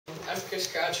I'm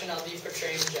Chris Crouch and I'll be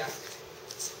portraying Jack.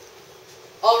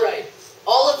 Alright,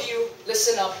 all of you,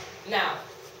 listen up now.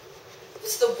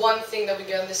 What's the one thing that we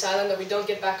get on this island that we don't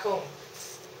get back home?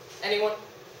 Anyone?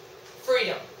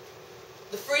 Freedom.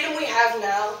 The freedom we have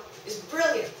now is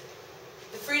brilliant.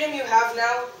 The freedom you have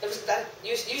now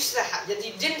that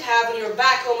you didn't have when you were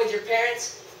back home with your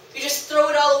parents, you just throw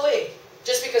it all away.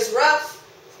 Just because Ralph,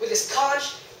 with his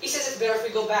conch, he says it's better if we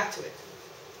go back to it.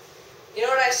 You know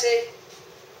what I say?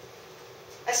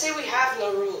 I say we have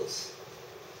no rules.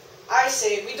 I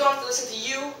say we don't have to listen to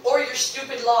you or your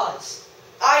stupid laws.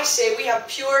 I say we have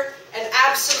pure and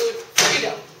absolute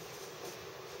freedom.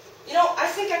 You know, I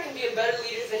think I can be a better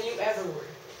leader than you ever were.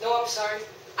 No, I'm sorry.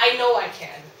 I know I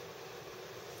can.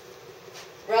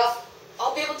 Ralph,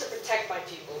 I'll be able to protect my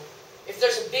people. If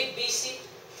there's a big beastie,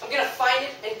 I'm going to find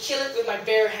it and kill it with my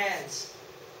bare hands.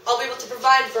 I'll be able to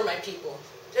provide for my people.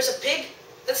 There's a pig,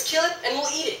 let's kill it and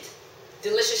we'll eat it.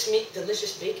 Delicious meat,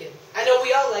 delicious bacon. I know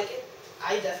we all like it.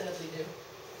 I definitely do.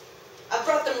 I've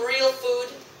brought them real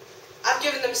food. I've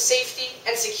given them safety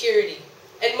and security.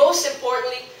 And most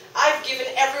importantly, I've given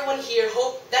everyone here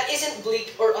hope that isn't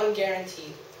bleak or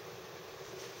unguaranteed.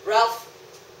 Ralph,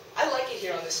 I like it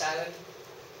here on this island.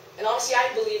 And honestly,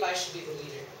 I believe I should be the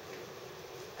leader.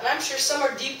 And I'm sure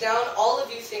somewhere deep down, all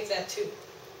of you think that too.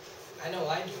 I know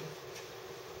I do.